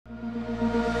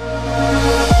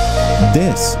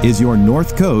This is your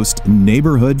North Coast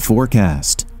Neighborhood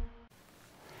Forecast.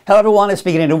 Hello everyone, it's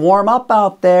beginning to warm up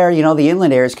out there. You know, the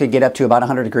inland areas could get up to about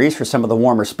 100 degrees for some of the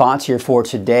warmer spots here for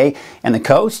today. And the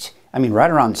coast, I mean,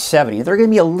 right around 70. There's going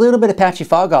to be a little bit of patchy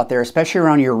fog out there, especially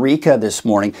around Eureka this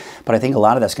morning. But I think a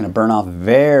lot of that's going to burn off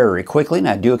very quickly. And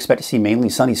I do expect to see mainly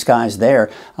sunny skies there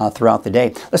throughout the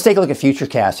day. Let's take a look at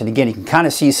Futurecast. And again, you can kind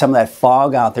of see some of that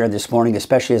fog out there this morning,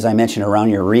 especially as I mentioned around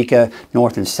Eureka,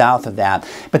 north and south of that.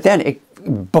 But then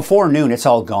before noon, it's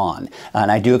all gone.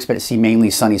 And I do expect to see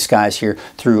mainly sunny skies here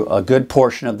through a good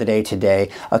portion of the day today.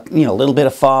 You know, a little bit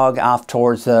of fog off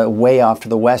towards way off to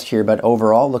the west here, but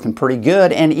overall looking pretty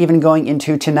good. And even going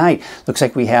into tonight, looks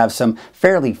like we have some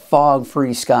fairly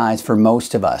fog-free skies for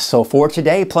most of us. So for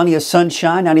today, plenty of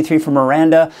sunshine, 93 for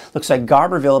Miranda. Looks like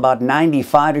Garberville about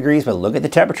 95 degrees, but look at the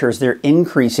temperatures. They're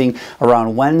increasing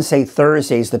around Wednesday,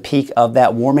 Thursday is the peak of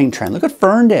that warming trend. Look at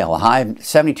Ferndale, a high of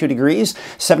 72 degrees,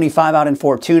 75 out in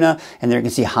Fortuna, and there you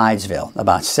can see Hydesville,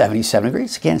 about 77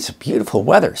 degrees. Again, it's beautiful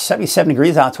weather. 77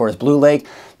 degrees out towards Blue Lake.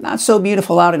 Not so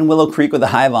beautiful out in Willow Creek with a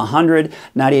high of 100,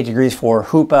 98 degrees for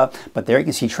Hoopa, but there you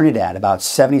can see Trinidad, about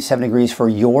 77 degrees for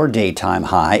your daytime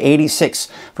high, 86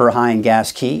 for a high in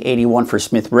Gas Key, 81 for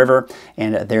Smith River,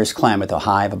 and there's Klamath, a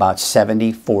high of about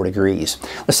 74 degrees.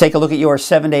 Let's take a look at your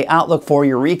 7-day outlook for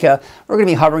Eureka. We're going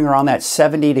to be hovering around that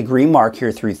 70-degree mark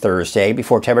here through Thursday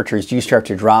before temperatures do start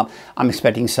to drop. I'm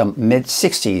expecting some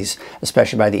mid-60s,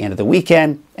 especially by the end of the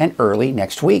weekend and early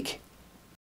next week.